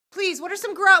What are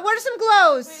some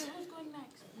glows? Wait, who's going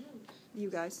next? You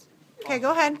guys. Okay,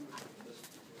 go ahead.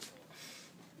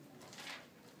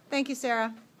 Thank you,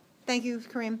 Sarah. Thank you,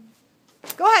 Kareem.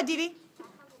 Go ahead, Dee Dee.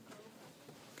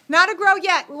 Not a grow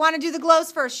yet. We want to do the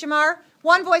glows first. Shamar,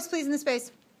 one voice, please, in the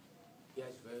space. He has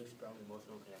very strong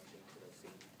emotional connection to the scene.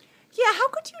 Yeah, how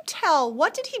could you tell?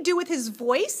 What did he do with his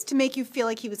voice to make you feel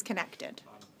like he was connected?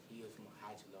 He used from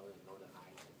high to low and low to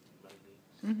high.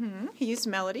 Melody. He used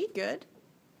melody. Good.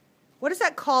 What is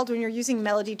that called when you're using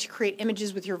melody to create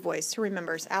images with your voice? Who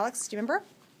remembers? Alex, do you remember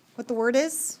what the word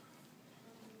is?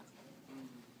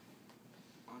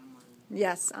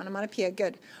 Yes, onomatopoeia.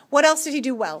 Good. What else did he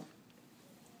do well?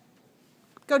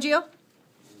 Go, Gio.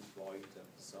 His volume to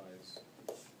emphasize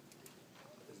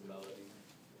his melody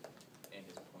and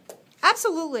his point.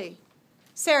 Absolutely.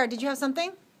 Sarah, did you have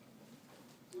something?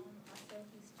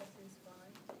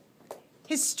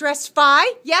 His stress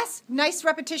phi. Yes, nice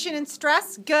repetition and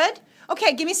stress. Good.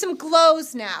 Okay, give me some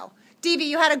glows now. Devi,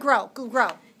 you had a grow. Grow. I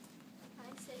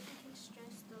said you can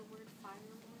stress the word fire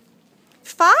more.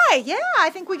 Phi, yeah, I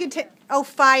think we could take. Oh,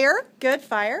 fire. Good,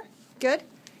 fire. Good.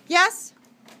 Yes?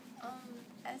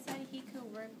 I said he could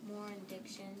work more on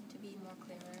diction to be more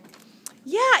clearer.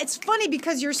 Yeah, it's funny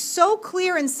because you're so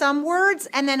clear in some words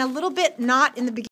and then a little bit not in the beginning.